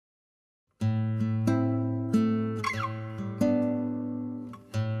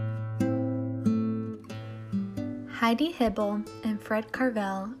Heidi Hybl and Fred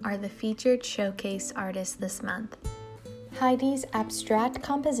Carvell are the featured showcase artists this month. Heidi's abstract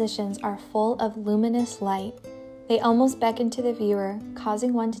compositions are full of luminous light. They almost beckon to the viewer,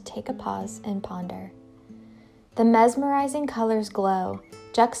 causing one to take a pause and ponder. The mesmerizing colors glow,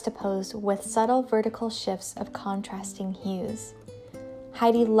 juxtaposed with subtle vertical shifts of contrasting hues.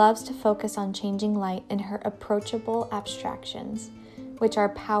 Heidi loves to focus on changing light in her approachable abstractions, which are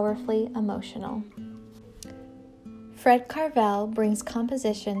powerfully emotional. Fred Carvell brings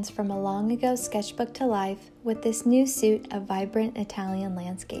compositions from a long-ago sketchbook to life with this new suit of vibrant Italian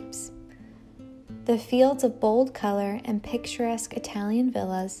landscapes. The fields of bold color and picturesque Italian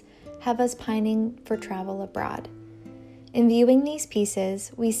villas have us pining for travel abroad. In viewing these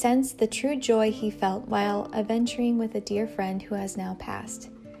pieces, we sense the true joy he felt while adventuring with a dear friend who has now passed.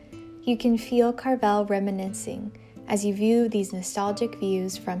 You can feel Carvell reminiscing as you view these nostalgic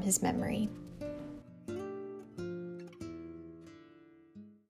views from his memory.